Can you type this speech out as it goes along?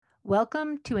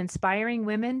Welcome to Inspiring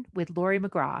Women with Lori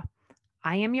McGraw.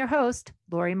 I am your host,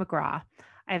 Lori McGraw.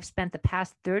 I have spent the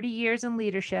past 30 years in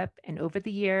leadership, and over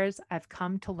the years, I've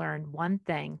come to learn one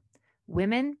thing: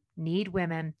 women need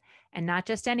women, and not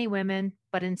just any women,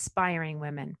 but inspiring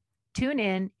women. Tune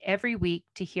in every week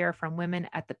to hear from women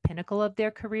at the pinnacle of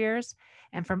their careers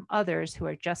and from others who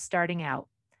are just starting out.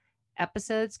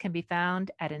 Episodes can be found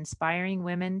at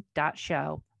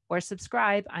inspiringwomen.show or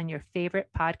subscribe on your favorite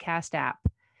podcast app.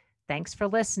 Thanks for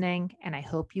listening, and I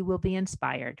hope you will be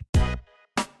inspired.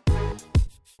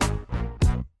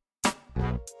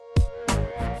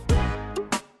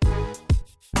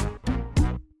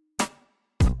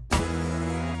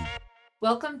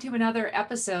 Welcome to another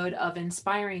episode of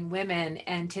Inspiring Women,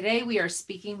 and today we are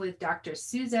speaking with Dr.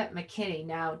 Suzette McKinney.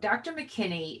 Now, Dr.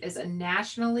 McKinney is a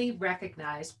nationally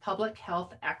recognized public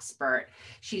health expert.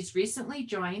 She's recently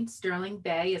joined Sterling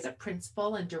Bay as a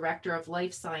principal and director of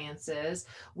life sciences,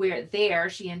 where there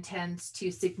she intends to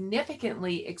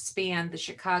significantly expand the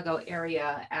Chicago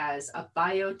area as a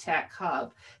biotech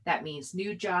hub. That means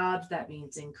new jobs, that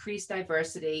means increased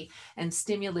diversity, and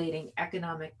stimulating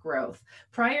economic growth.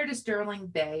 Prior to Sterling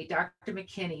Bay, Dr.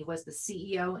 McKinney was the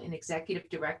CEO and executive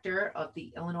director of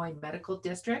the Illinois Medical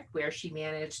District, where she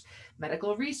managed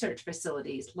medical research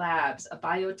facilities, labs, a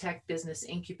biotech business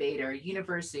incubator,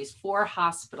 universities, 4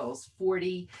 hospitals,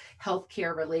 40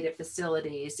 healthcare related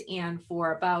facilities. And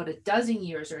for about a dozen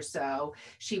years or so,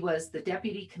 she was the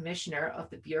deputy commissioner of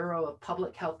the Bureau of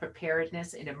Public Health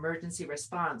Preparedness and Emergency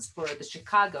Response for the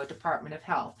Chicago Department of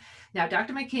Health. Now,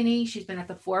 Dr. McKinney, she's been at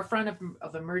the forefront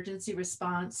of emergency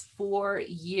response for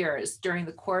years. During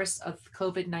the course of the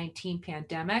COVID-19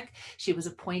 pandemic, she was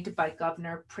appointed by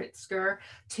Governor Pritzker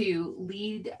to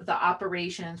lead the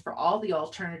operations for all the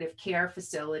alternative care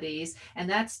facilities, and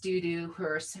that's due to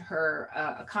her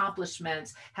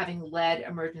accomplishments having led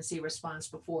emergency response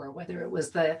before, whether it was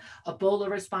the Ebola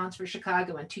response for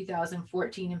Chicago in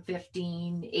 2014 and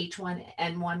 15,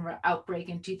 H1N1 outbreak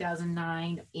in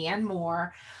 2009, and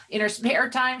more. In her spare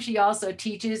time, she also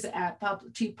teaches at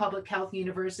 2 public health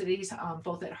universities,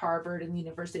 both at Harvard and the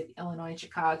University of Illinois in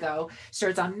Chicago,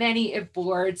 serves on many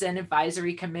boards and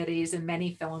advisory committees and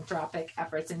many philanthropic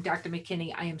efforts. And Dr.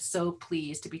 McKinney, I am so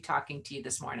pleased to be talking to you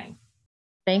this morning.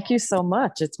 Thank you so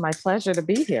much. It's my pleasure to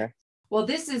be here. Well,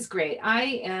 this is great.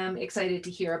 I am excited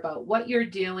to hear about what you're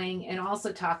doing and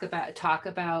also talk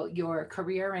about your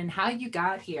career and how you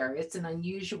got here. It's an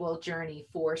unusual journey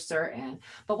for certain.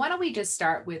 But why don't we just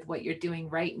start with what you're doing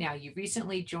right now? You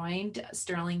recently joined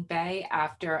Sterling Bay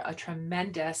after a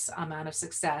tremendous amount of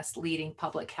success leading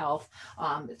public health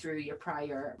through your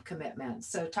prior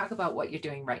commitments. So talk about what you're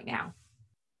doing right now.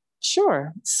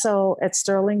 Sure. So at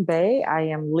Sterling Bay, I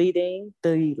am leading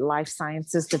the life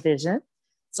sciences division.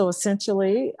 So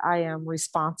essentially, I am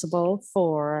responsible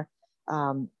for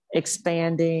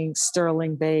expanding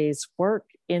Sterling Bay's work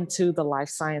into the life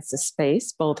sciences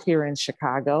space, both here in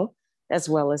Chicago as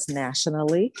well as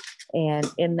nationally.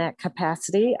 And in that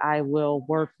capacity, I will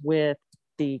work with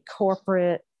the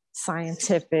corporate,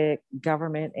 scientific,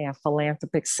 government, and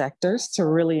philanthropic sectors to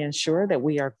really ensure that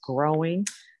we are growing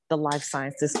the life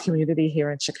sciences community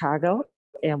here in Chicago.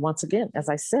 And once again, as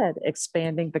I said,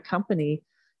 expanding the company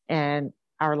and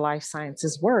our life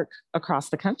sciences work across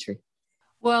the country.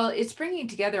 Well, it's bringing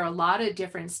together a lot of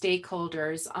different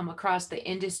stakeholders across the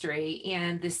industry,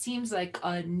 and this seems like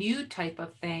a new type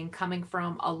of thing coming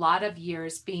from a lot of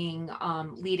years being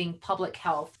leading public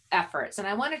health efforts. And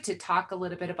I wanted to talk a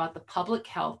little bit about the public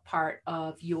health part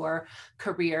of your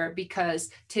career,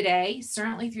 because today,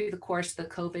 certainly through the course of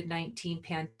the COVID-19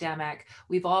 pandemic,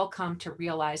 we've all come to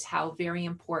realize how very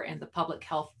important the public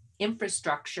health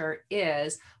infrastructure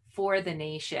is for the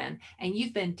nation. And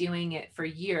you've been doing it for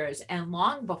years and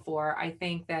long before I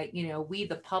think that, we,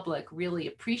 the public, really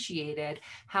appreciated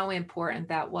how important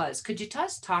that was. Could you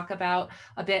just talk about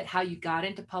a bit how you got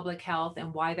into public health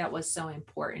and why that was so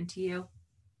important to you?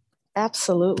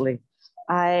 Absolutely.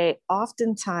 I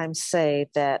oftentimes say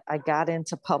that I got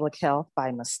into public health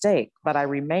by mistake, but I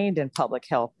remained in public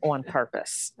health on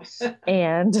purpose.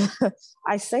 And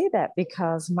I say that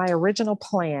because my original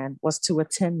plan was to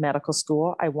attend medical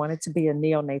school. I wanted to be a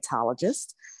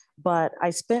neonatologist, but I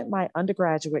spent my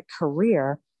undergraduate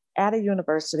career at a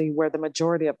university where the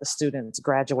majority of the students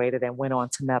graduated and went on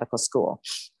to medical school.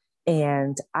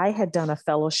 And I had done a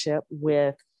fellowship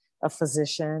with a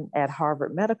physician at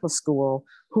Harvard Medical School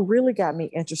who really got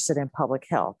me interested in public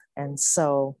health. And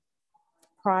so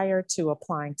prior to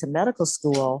applying to medical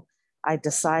school, I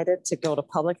decided to go to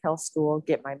public health school,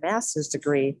 get my master's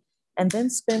degree, and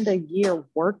then spend a year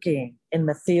working in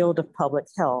the field of public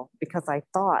health because I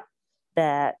thought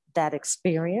that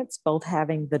experience, both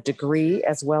having the degree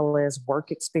as well as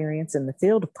work experience in the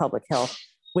field of public health,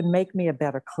 would make me a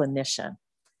better clinician.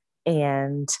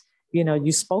 And,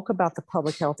 you spoke about the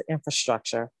public health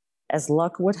infrastructure. As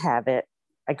luck would have it,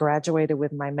 I graduated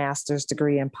with my master's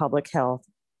degree in public health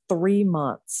 3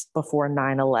 months before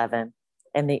 9/11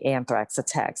 and the anthrax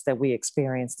attacks that we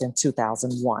experienced in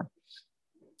 2001.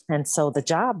 And so the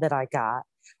job that I got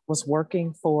was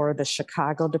working for the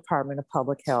Chicago Department of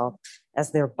Public Health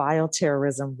as their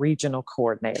bioterrorism regional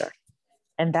coordinator.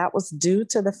 And that was due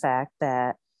to the fact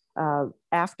that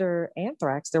after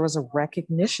anthrax, there was a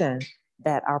recognition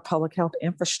that our public health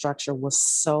infrastructure was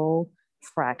so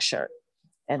fractured.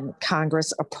 And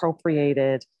Congress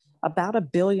appropriated about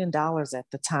 $1 billion at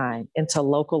the time into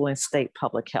local and state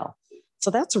public health.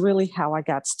 So that's really how I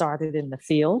got started in the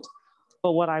field.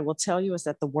 But what I will tell you is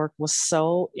that the work was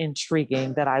so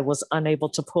intriguing that I was unable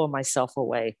to pull myself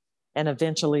away, and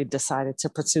eventually decided to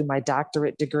pursue my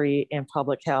doctorate degree in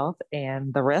public health.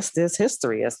 And the rest is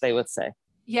history, as they would say.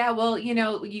 Yeah, well,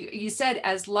 you said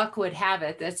as luck would have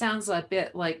it. That sounds a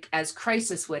bit like as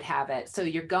crisis would have it. So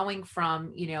you're going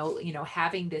from,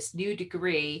 having this new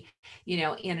degree, in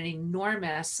an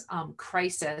enormous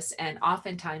crisis, and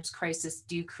oftentimes crisis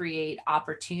do create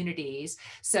opportunities.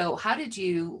 So how did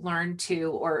you learn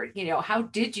to, or, how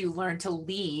did you learn to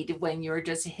lead when you're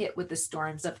just hit with the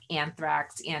storms of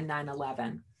anthrax and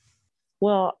 9/11?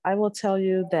 Well, I will tell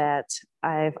you that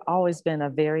I've always been a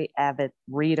very avid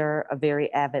reader, a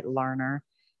very avid learner.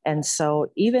 And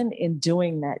so, even in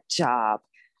doing that job,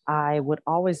 I would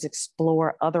always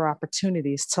explore other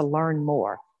opportunities to learn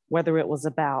more, whether it was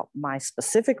about my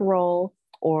specific role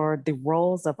or the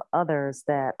roles of others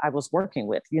that I was working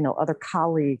with, other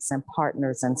colleagues and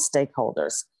partners and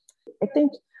stakeholders. I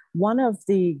think one of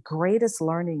the greatest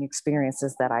learning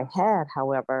experiences that I had,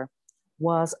 however,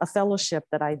 was a fellowship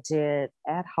that I did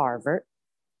at Harvard,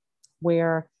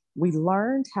 where we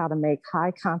learned how to make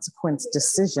high consequence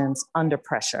decisions under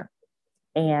pressure.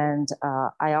 And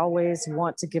I always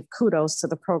want to give kudos to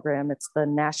the program. It's the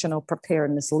National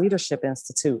Preparedness Leadership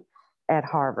Institute at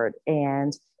Harvard.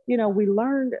 And, we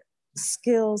learned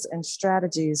skills and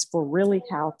strategies for really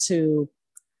how to,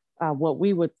 what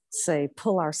we would say,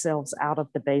 pull ourselves out of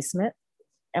the basement.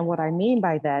 And what I mean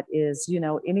by that is,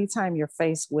 anytime you're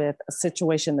faced with a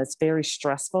situation that's very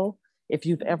stressful, if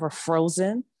you've ever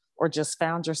frozen or just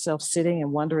found yourself sitting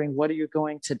and wondering, what are you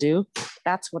going to do?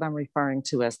 That's what I'm referring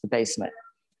to as the basement.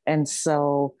 And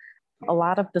so a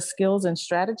lot of the skills and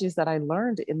strategies that I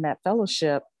learned in that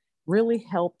fellowship really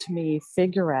helped me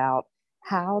figure out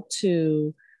how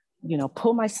to,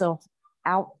 pull myself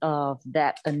out of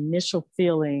that initial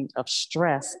feeling of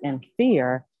stress and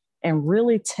fear, and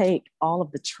really take all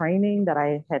of the training that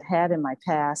I had had in my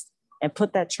past and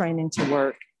put that training to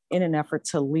work in an effort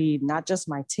to lead not just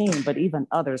my team, but even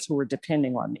others who were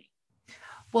depending on me.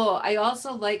 Well, I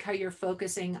also like how you're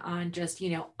focusing on just,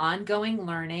 ongoing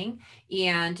learning.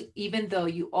 And even though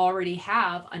you already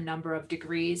have a number of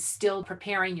degrees, still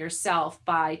preparing yourself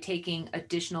by taking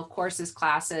additional courses,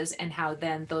 classes, and how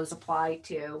then those apply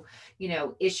to,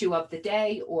 issue of the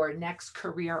day or next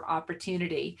career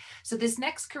opportunity. So this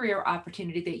next career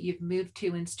opportunity that you've moved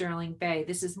to in Sterling Bay,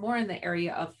 this is more in the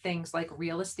area of things like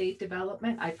real estate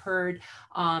development. I've heard,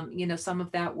 some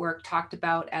of that work talked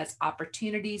about as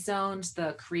opportunity zones,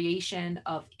 the creation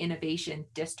of innovation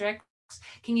districts.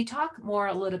 Can you talk more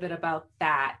a little bit about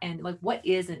that, and like what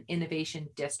is an innovation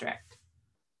district?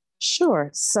 Sure.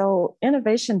 So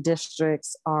innovation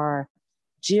districts are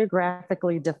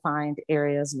geographically defined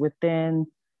areas within,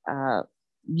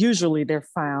 usually they're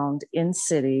found in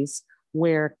cities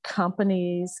where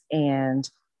companies and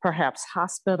perhaps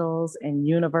hospitals and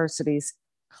universities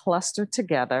cluster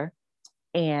together,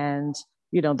 and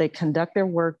they conduct their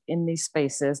work in these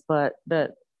spaces. But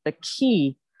the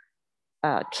key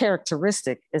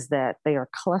characteristic is that they are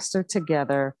clustered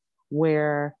together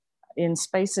where in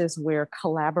spaces where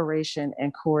collaboration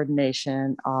and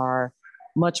coordination are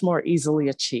much more easily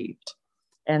achieved.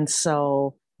 And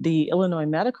so the Illinois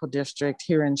Medical District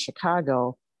here in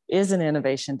Chicago is an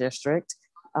innovation district.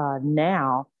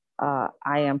 Now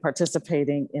I am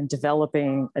participating in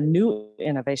developing a new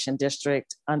innovation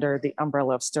district under the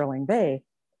umbrella of Sterling Bay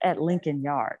at Lincoln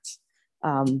Yards.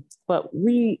 But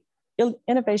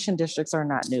innovation districts are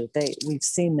not new. We've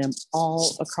seen them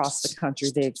all across the country.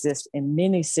 They exist in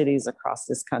many cities across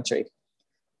this country.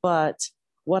 But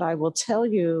what I will tell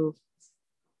you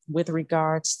with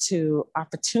regards to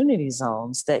opportunity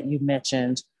zones that you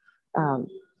mentioned,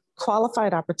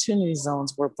 qualified opportunity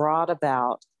zones were brought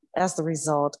about as the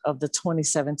result of the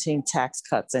 2017 Tax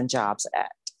Cuts and Jobs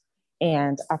Act.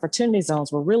 And opportunity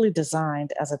zones were really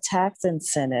designed as a tax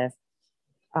incentive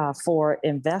for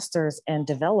investors and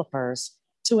developers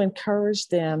to encourage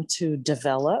them to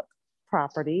develop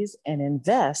properties and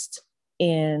invest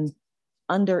in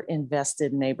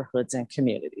underinvested neighborhoods and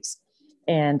communities.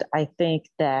 And I think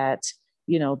that,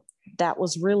 that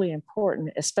was really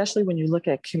important, especially when you look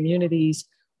at communities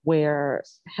where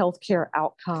healthcare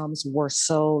outcomes were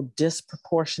so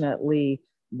disproportionately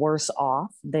worse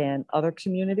off than other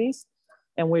communities,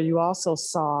 and where you also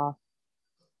saw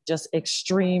just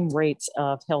extreme rates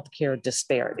of healthcare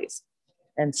disparities.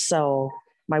 And so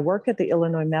my work at the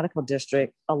Illinois Medical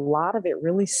District, a lot of it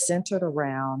really centered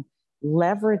around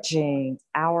leveraging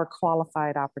our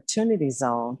qualified opportunity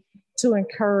zone to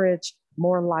encourage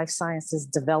more life sciences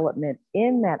development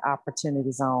in that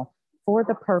opportunity zone for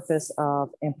the purpose of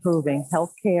improving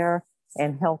healthcare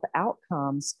and health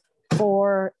outcomes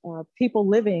for people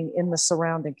living in the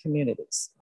surrounding communities.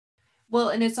 Well,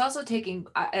 and it's also taking,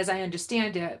 as I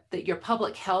understand it, that your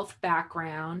public health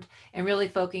background and really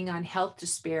focusing on health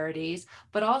disparities,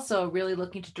 but also really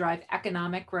looking to drive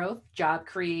economic growth, job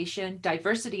creation,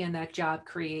 diversity in that job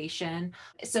creation.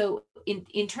 So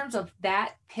in terms of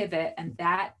that pivot and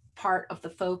that part of the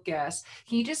focus,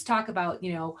 can you just talk about,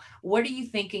 what are you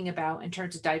thinking about in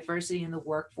terms of diversity in the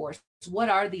workforce? What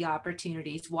are the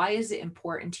opportunities? Why is it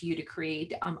important to you to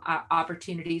create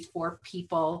opportunities for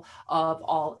people of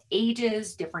all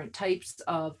ages, different types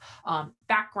of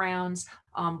backgrounds?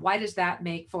 Why does that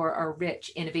make for a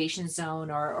rich innovation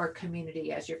zone or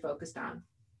community as you're focused on?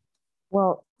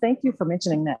 Well, thank you for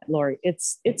mentioning that, Lori.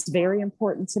 It's very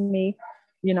important to me.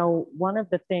 One of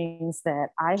the things that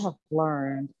I have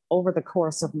learned over the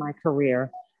course of my career,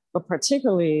 but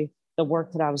particularly the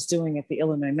work that I was doing at the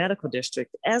Illinois Medical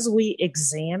District, as we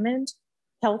examined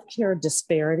healthcare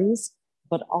disparities,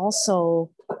 but also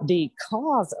the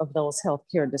cause of those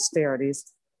healthcare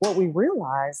disparities, what we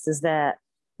realized is that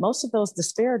most of those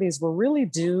disparities were really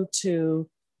due to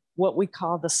what we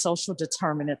call the social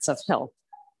determinants of health.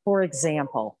 For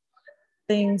example,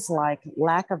 things like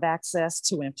lack of access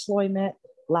to employment,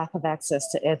 lack of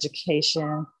access to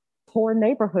education, poor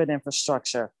neighborhood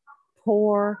infrastructure,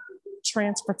 poor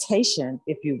transportation,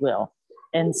 if you will.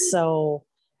 And so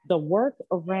the work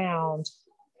around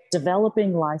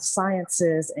developing life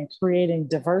sciences and creating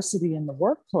diversity in the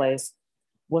workplace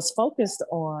was focused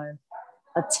on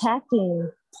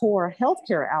attacking poor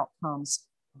healthcare outcomes,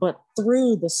 but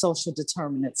through the social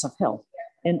determinants of health.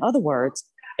 In other words,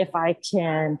 if I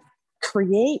can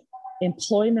create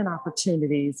employment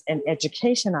opportunities and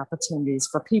education opportunities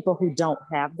for people who don't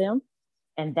have them,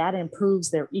 and that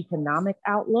improves their economic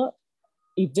outlook,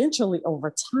 eventually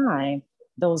over time,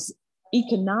 those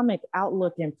economic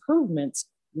outlook improvements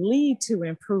lead to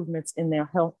improvements in their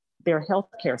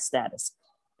healthcare status.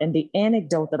 And the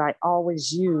anecdote that I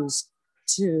always use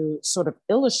to sort of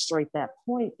illustrate that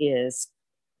point is,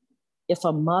 if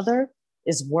a mother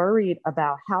is worried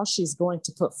about how she's going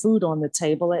to put food on the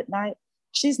table at night,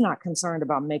 she's not concerned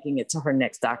about making it to her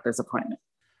next doctor's appointment.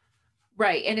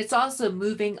 Right. And it's also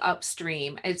moving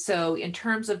upstream. And so in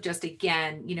terms of just,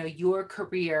 again, your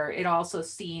career, it also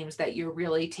seems that you're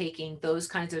really taking those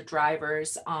kinds of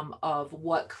drivers of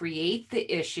what create the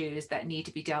issues that need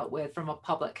to be dealt with from a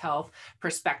public health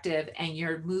perspective. And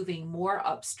you're moving more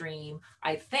upstream,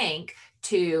 I think,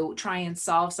 to try and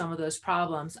solve some of those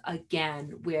problems,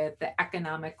 again, with the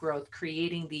economic growth,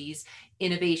 creating these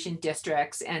innovation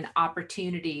districts and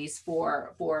opportunities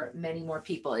for many more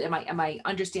people. Am I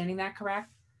understanding that correct?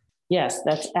 Yes,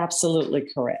 that's absolutely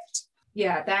correct.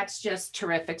 Yeah, that's just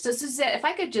terrific. So Suzette, if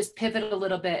I could just pivot a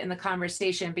little bit in the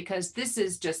conversation, because this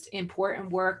is just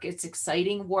important work. It's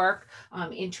exciting work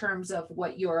in terms of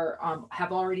what you're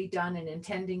have already done and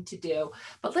intending to do.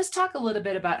 But let's talk a little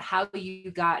bit about how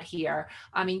you got here.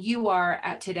 I mean, you are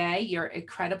today, you're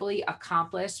incredibly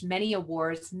accomplished, many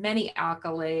awards, many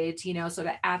accolades, sort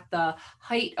of at the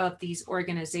height of these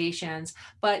organizations,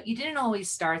 but you didn't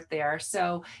always start there.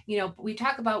 So, we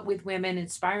talk about with women,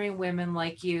 inspiring women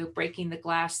like you, breaking the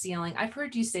glass ceiling. I've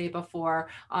heard you say before,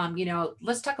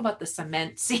 let's talk about the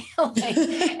cement ceiling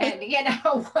and,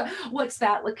 what's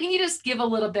that? Can you just give a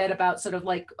little bit about sort of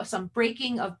like some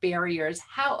breaking of barriers?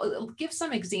 Give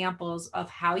some examples of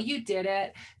how you did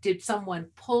it. Did someone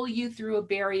pull you through a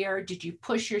barrier? Did you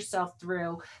push yourself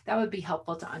through? That would be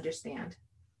helpful to understand.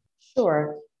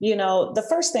 Sure. The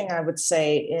first thing I would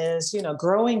say is,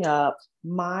 growing up,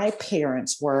 my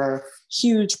parents were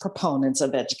huge proponents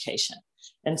of education.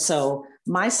 And so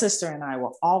my sister and I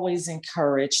were always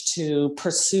encouraged to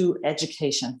pursue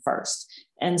education first.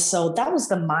 And so that was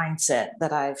the mindset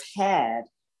that I've had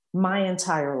my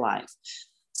entire life.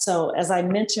 So as I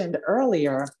mentioned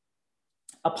earlier,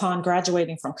 upon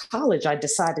graduating from college, I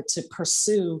decided to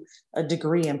pursue a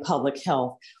degree in public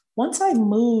health. Once I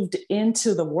moved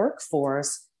into the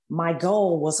workforce, my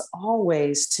goal was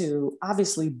always to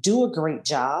obviously do a great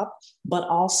job, but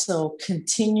also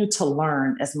continue to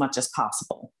learn as much as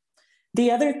possible.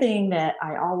 The other thing that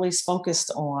I always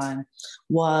focused on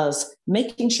was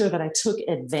making sure that I took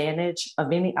advantage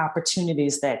of any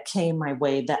opportunities that came my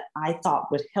way that I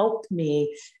thought would help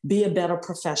me be a better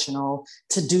professional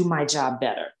to do my job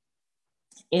better.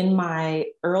 In the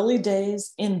early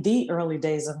days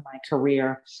of my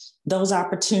career, those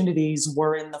opportunities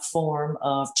were in the form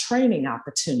of training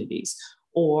opportunities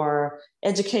or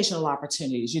educational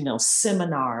opportunities,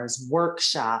 seminars,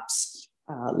 workshops,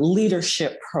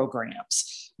 leadership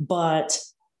programs. But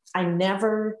I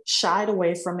never shied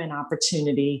away from an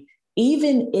opportunity,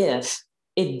 even if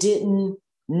it didn't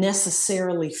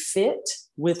necessarily fit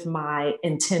with my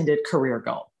intended career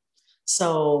goal.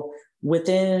 So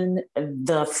within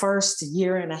the first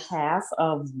year and a half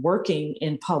of working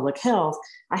in public health,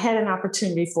 I had an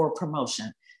opportunity for a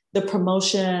promotion. The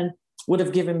promotion would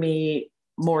have given me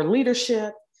more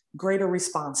leadership, greater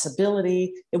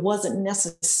responsibility. It wasn't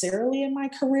necessarily in my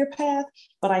career path,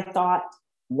 but I thought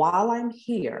while I'm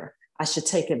here, I should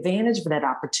take advantage of that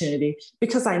opportunity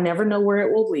because I never know where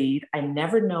it will lead. I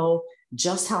never know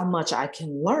just how much I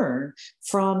can learn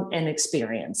from an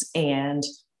experience. And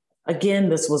again,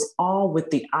 this was all with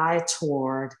the eye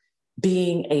toward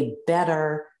being a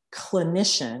better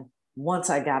clinician once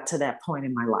I got to that point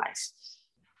in my life.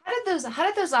 How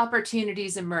did those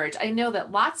opportunities emerge? I know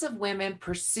that lots of women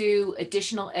pursue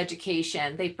additional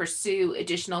education, they pursue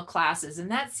additional classes, and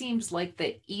that seems like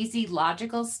the easy,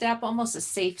 logical step, almost a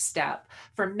safe step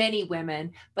for many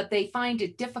women, but they find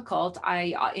it difficult.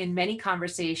 In many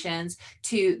conversations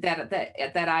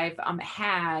that I've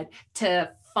had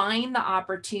to find the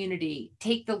opportunity,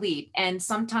 take the leap. And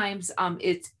sometimes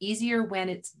it's easier when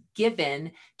it's given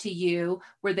to you.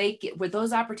 Were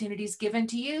those opportunities given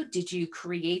to you? Did you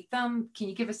create them? Can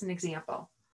you give us an example?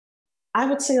 I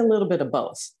would say a little bit of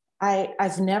both.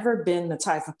 I've never been the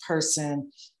type of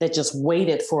person that just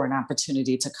waited for an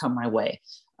opportunity to come my way.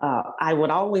 I would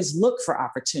always look for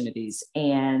opportunities.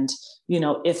 And,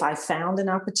 if I found an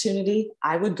opportunity,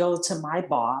 I would go to my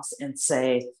boss and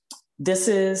say, this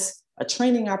is a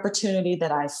training opportunity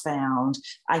that I found.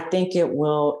 I think it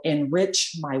will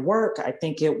enrich my work. I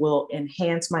think it will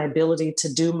enhance my ability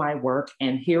to do my work.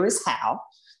 And here is how.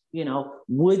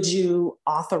 Would you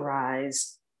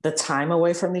authorize the time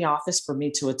away from the office for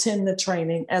me to attend the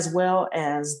training as well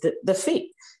as the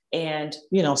fee? And,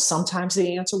 sometimes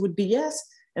the answer would be yes.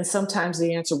 And sometimes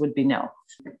the answer would be no.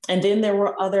 And then there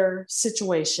were other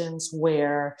situations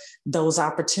where those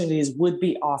opportunities would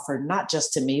be offered, not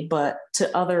just to me, but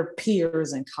to other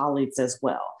peers and colleagues as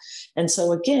well. And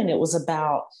so again, it was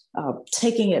about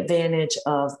taking advantage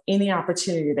of any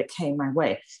opportunity that came my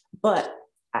way. But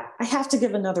I have to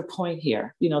give another point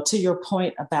here, to your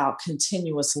point about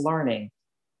continuous learning.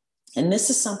 And this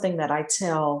is something that I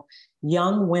tell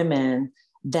young women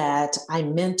that I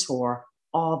mentor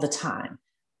all the time.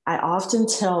 I often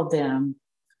tell them,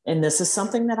 and this is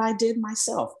something that I did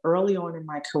myself early on in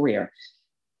my career,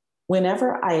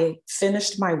 whenever I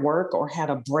finished my work or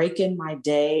had a break in my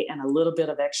day and a little bit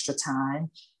of extra time,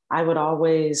 I would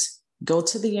always go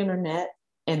to the internet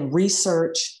and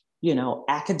research,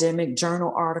 academic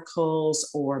journal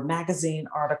articles or magazine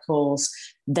articles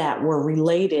that were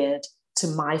related to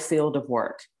my field of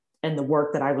work and the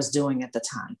work that I was doing at the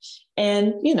time.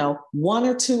 And, one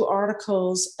or two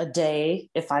articles a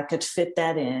day, if I could fit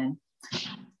that in,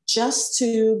 just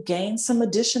to gain some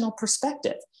additional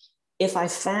perspective. If I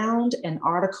found an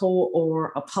article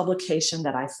or a publication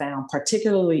that I found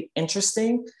particularly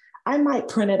interesting, I might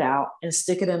print it out and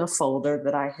stick it in a folder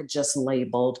that I had just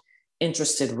labeled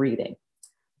interested reading.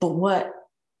 But what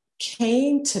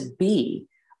came to be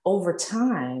over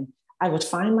time, I would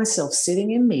find myself sitting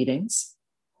in meetings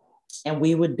and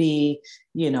we would be,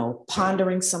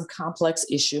 pondering some complex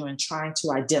issue and trying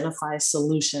to identify a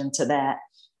solution to that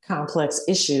complex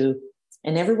issue.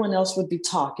 And everyone else would be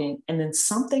talking. And then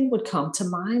something would come to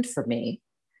mind for me.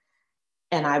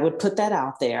 And I would put that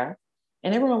out there.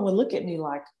 And everyone would look at me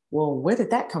like, well, where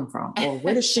did that come from? Or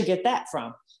where did she get that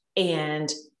from?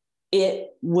 And it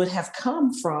would have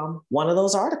come from one of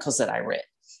those articles that I read.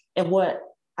 And what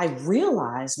I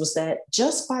realized was that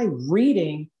just by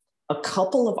reading a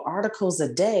couple of articles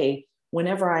a day,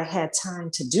 whenever I had time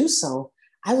to do so,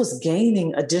 I was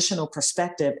gaining additional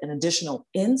perspective and additional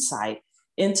insight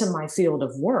into my field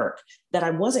of work that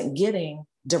I wasn't getting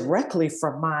directly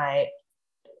from my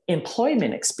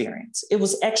employment experience. It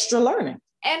was extra learning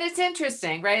And it's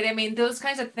interesting, right? I mean, those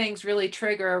kinds of things really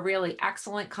trigger really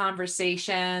excellent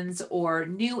conversations or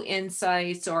new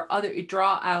insights or other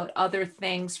draw out other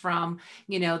things from,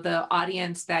 the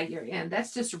audience that you're in.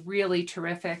 That's just really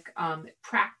terrific,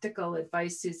 practical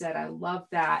advice, Suzette. I love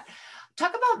that.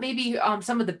 Talk about maybe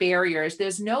some of the barriers.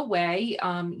 There's no way,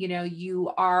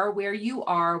 you are where you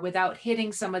are without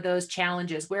hitting some of those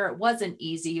challenges where it wasn't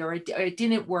easy or it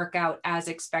didn't work out as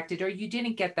expected, or you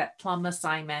didn't get that plum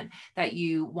assignment that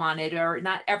you wanted, or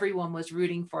not everyone was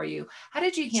rooting for you. How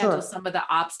did you handle Sure. some of the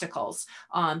obstacles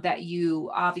that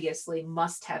you obviously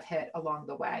must have hit along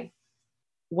the way?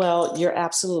 Well, you're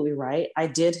absolutely right. I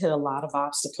did hit a lot of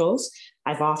obstacles.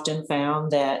 I've often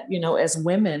found that, as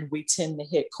women, we tend to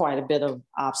hit quite a bit of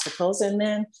obstacles. And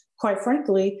then, quite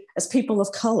frankly, as people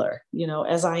of color,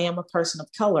 as I am a person of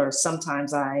color,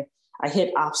 sometimes I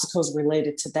hit obstacles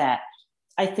related to that.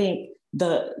 I think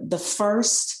the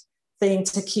first thing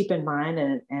to keep in mind,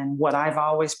 and what I've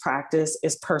always practiced,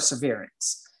 is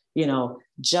perseverance.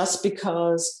 Just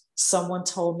because someone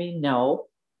told me no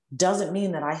doesn't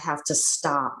mean that I have to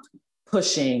stop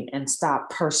pushing and stop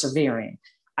persevering.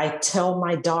 I tell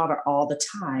my daughter all the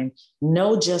time,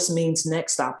 no just means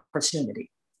next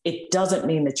opportunity. It doesn't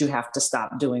mean that you have to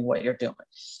stop doing what you're doing.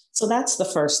 So that's the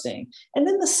first thing. And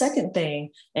then the second thing,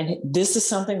 and this is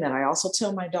something that I also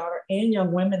tell my daughter and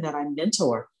young women that I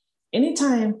mentor,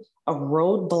 anytime a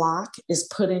roadblock is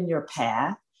put in your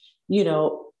path,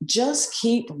 just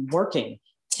keep working.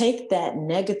 Take that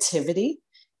negativity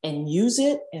and use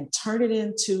it and turn it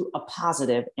into a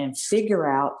positive and figure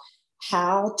out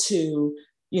how to,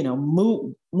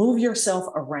 move yourself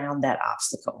around that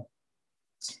obstacle.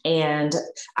 And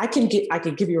I could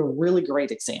give you a really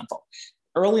great example.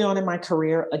 Early on in my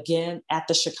career, again, at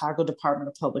the Chicago Department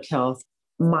of Public Health,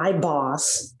 my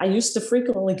boss, I used to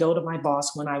frequently go to my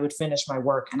boss when I would finish my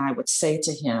work and I would say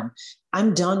to him,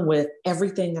 I'm done with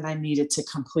everything that I needed to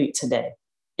complete today.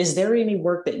 Is there any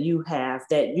work that you have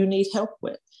that you need help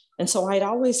with? And so I'd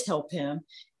always help him.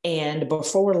 And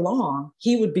before long,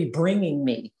 he would be bringing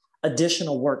me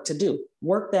additional work to do,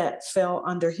 work that fell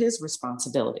under his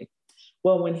responsibility.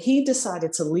 Well, when he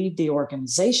decided to leave the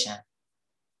organization,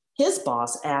 his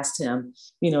boss asked him,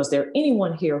 is there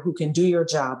anyone here who can do your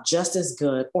job just as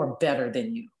good or better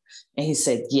than you? And he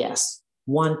said, yes,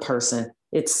 one person,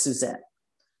 it's Suzette.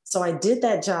 So I did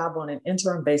that job on an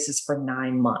interim basis for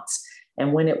 9 months.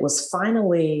 And when it was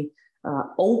finally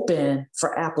open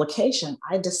for application,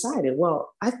 I decided,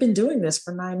 well, I've been doing this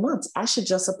for 9 months. I should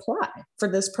just apply for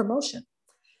this promotion.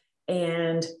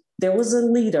 And there was a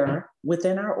leader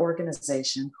within our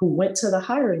organization who went to the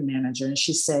hiring manager and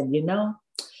she said,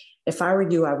 if I were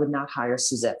you, I would not hire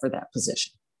Suzette for that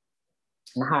position.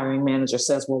 And the hiring manager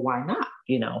says, well, why not?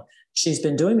 She's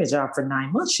been doing the job for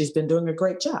 9 months. She's been doing a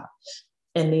great job.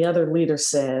 And the other leader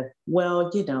said,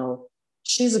 well,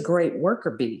 she's a great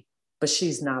worker bee, but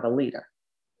she's not a leader.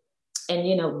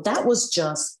 And, that was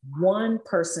just one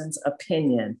person's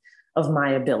opinion of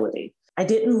my ability. I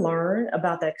didn't learn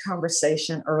about that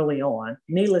conversation early on.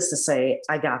 Needless to say,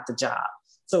 I got the job.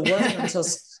 So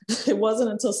it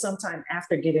wasn't until sometime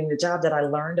after getting the job that I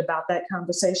learned about that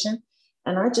conversation.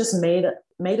 And I just made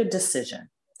a decision.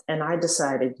 And I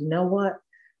decided, you know what?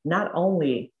 Not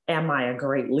only am I a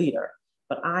great leader,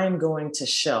 but I'm going to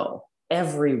show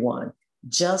everyone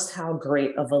just how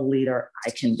great of a leader I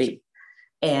can be.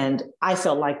 And I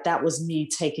felt like that was me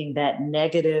taking that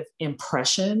negative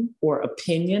impression or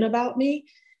opinion about me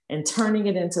and turning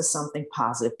it into something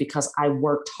positive because I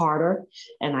worked harder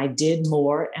and I did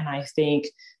more. And I think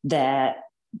that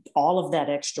all of that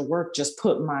extra work just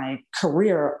put my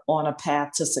career on a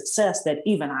path to success that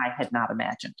even I had not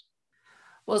imagined.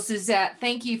 Well, Suzette,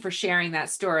 thank you for sharing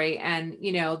that story. And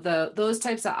those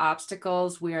types of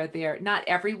obstacles where not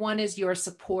everyone is your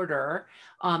supporter,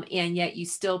 and yet you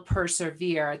still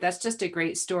persevere. That's just a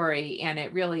great story, and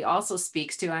it really also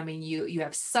speaks to. I mean, you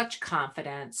have such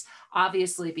confidence,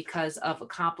 obviously because of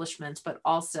accomplishments, but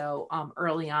also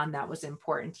early on that was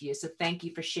important to you. So thank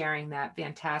you for sharing that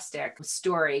fantastic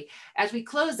story. As we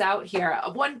close out here,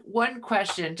 one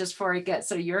question just before I get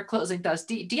so your closing thoughts.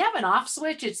 Do you have an off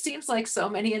switch? It seems like so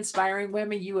many inspiring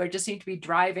women, you are just seem to be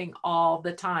driving all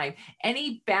the time.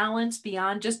 Any balance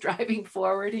beyond just driving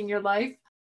forward in your life?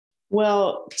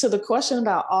 Well, to the question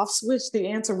about off switch, the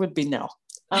answer would be no.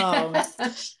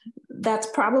 That's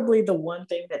probably the one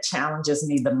thing that challenges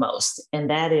me the most. And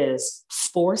that is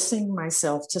forcing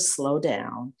myself to slow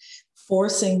down,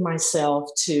 forcing myself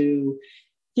to,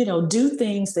 do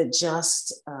things that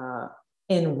just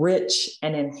enrich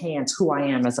and enhance who I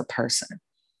am as a person.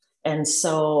 And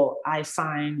so I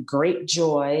find great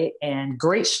joy and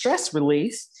great stress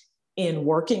relief in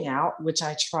working out, which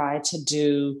I try to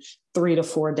do 3 to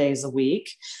 4 days a week.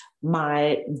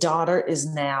 My daughter is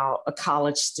now a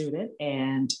college student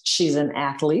and she's an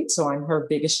athlete, so I'm her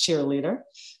biggest cheerleader.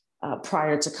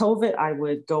 Prior to COVID, I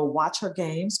would go watch her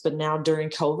games, but now during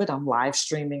COVID, I'm live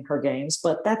streaming her games.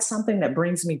 But that's something that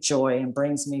brings me joy and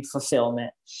brings me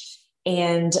fulfillment.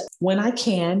 And when I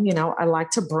can, I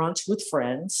like to brunch with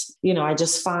friends. I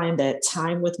just find that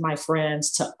time with my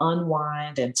friends to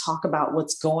unwind and talk about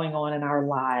what's going on in our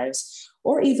lives,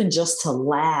 or even just to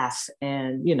laugh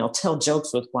and, tell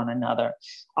jokes with one another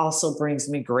also brings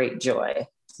me great joy.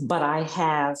 But I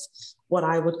have what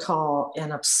I would call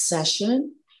an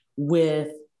obsession with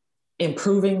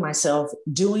improving myself,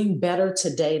 doing better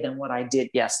today than what I did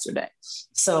yesterday.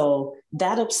 So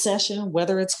that obsession,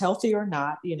 whether it's healthy or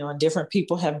not, and different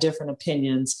people have different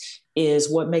opinions,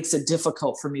 is what makes it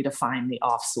difficult for me to find the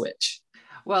off switch.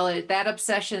 Well, that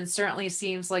obsession certainly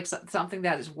seems like something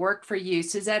that has worked for you.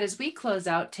 Suzette, as we close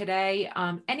out today,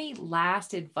 any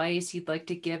last advice you'd like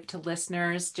to give to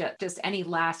listeners? Just any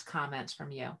last comments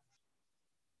from you?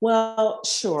 Well,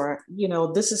 sure.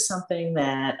 This is something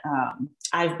that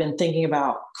I've been thinking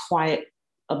about quite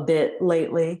a bit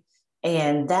lately.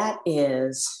 And that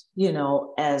is,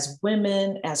 as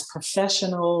women, as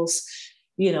professionals,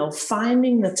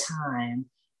 finding the time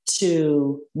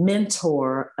to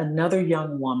mentor another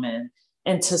young woman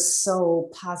and to sow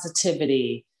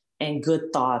positivity and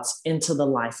good thoughts into the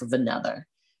life of another.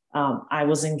 I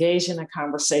was engaged in a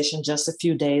conversation just a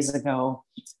few days ago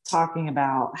talking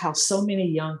about how so many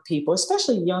young people,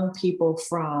 especially young people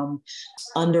from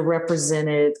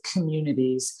underrepresented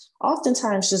communities,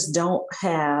 oftentimes just don't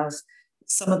have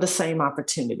some of the same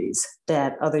opportunities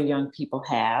that other young people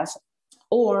have,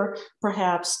 or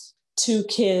perhaps two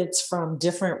kids from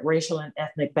different racial and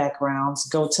ethnic backgrounds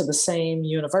go to the same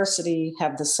university,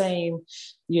 have the same,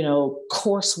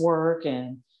 coursework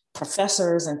and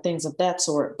professors and things of that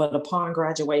sort. But upon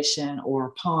graduation or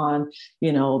upon,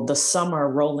 the summer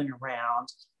rolling around,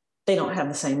 they don't have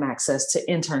the same access to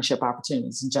internship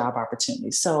opportunities and job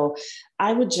opportunities. So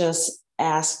I would just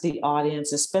ask the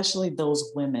audience, especially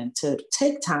those women, to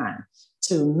take time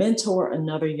to mentor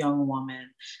another young woman,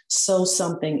 sow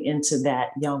something into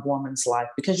that young woman's life,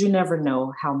 because you never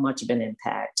know how much of an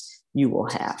impact you will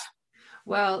have.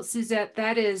 Well, Suzette,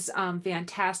 that is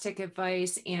fantastic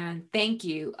advice. And thank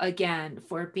you again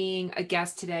for being a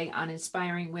guest today on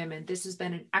Inspiring Women. This has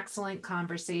been an excellent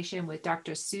conversation with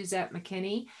Dr. Suzette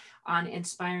McKinney on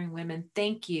Inspiring Women.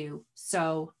 Thank you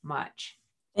so much.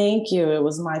 Thank you. It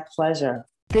was my pleasure.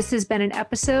 This has been an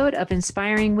episode of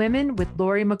Inspiring Women with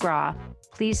Lori McGraw.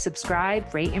 Please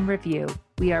subscribe, rate, and review.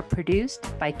 We are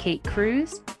produced by Kate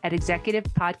Cruz at Executive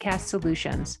Podcast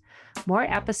Solutions. More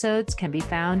episodes can be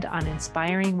found on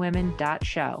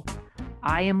inspiringwomen.show.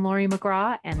 I am Lori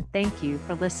McGraw, and thank you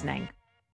for listening.